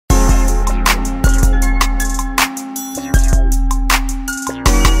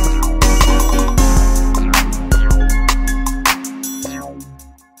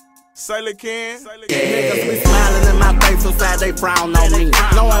Niggas be smiling in my face, inside they frown on me.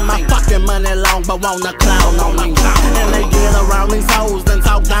 Knowing my fucking money long, but wanna clown on me. And they get around these hoes, then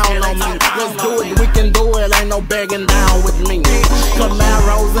talk down on me. Let's do it, we can do it, ain't no begging down with me.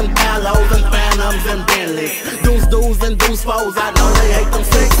 Camaros and Palos and Phantoms and Bentleys. Deuce and deuce foes, I know they hate them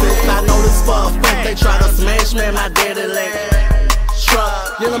sixes. I know this for a fact, they try to smash me in my daddy leg.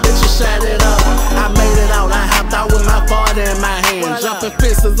 Truck, yeah, them bitches shut it up. I made it out, I hopped out with my father in my hand. Jumping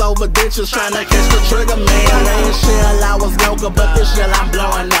fences over ditches, trying to catch the trigger man. Laying shell, I was local, but this shell I'm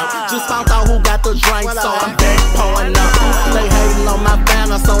blowing up. Just found out who got the drink, so I'm back pouring up. They hating on my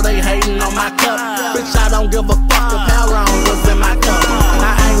banner, so they hating on my cup. Bitch, I don't give a fuck if Hellround was in my cup.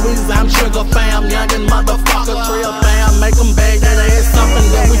 I ain't Weezy, I'm Trigger fam, young and motherfucker.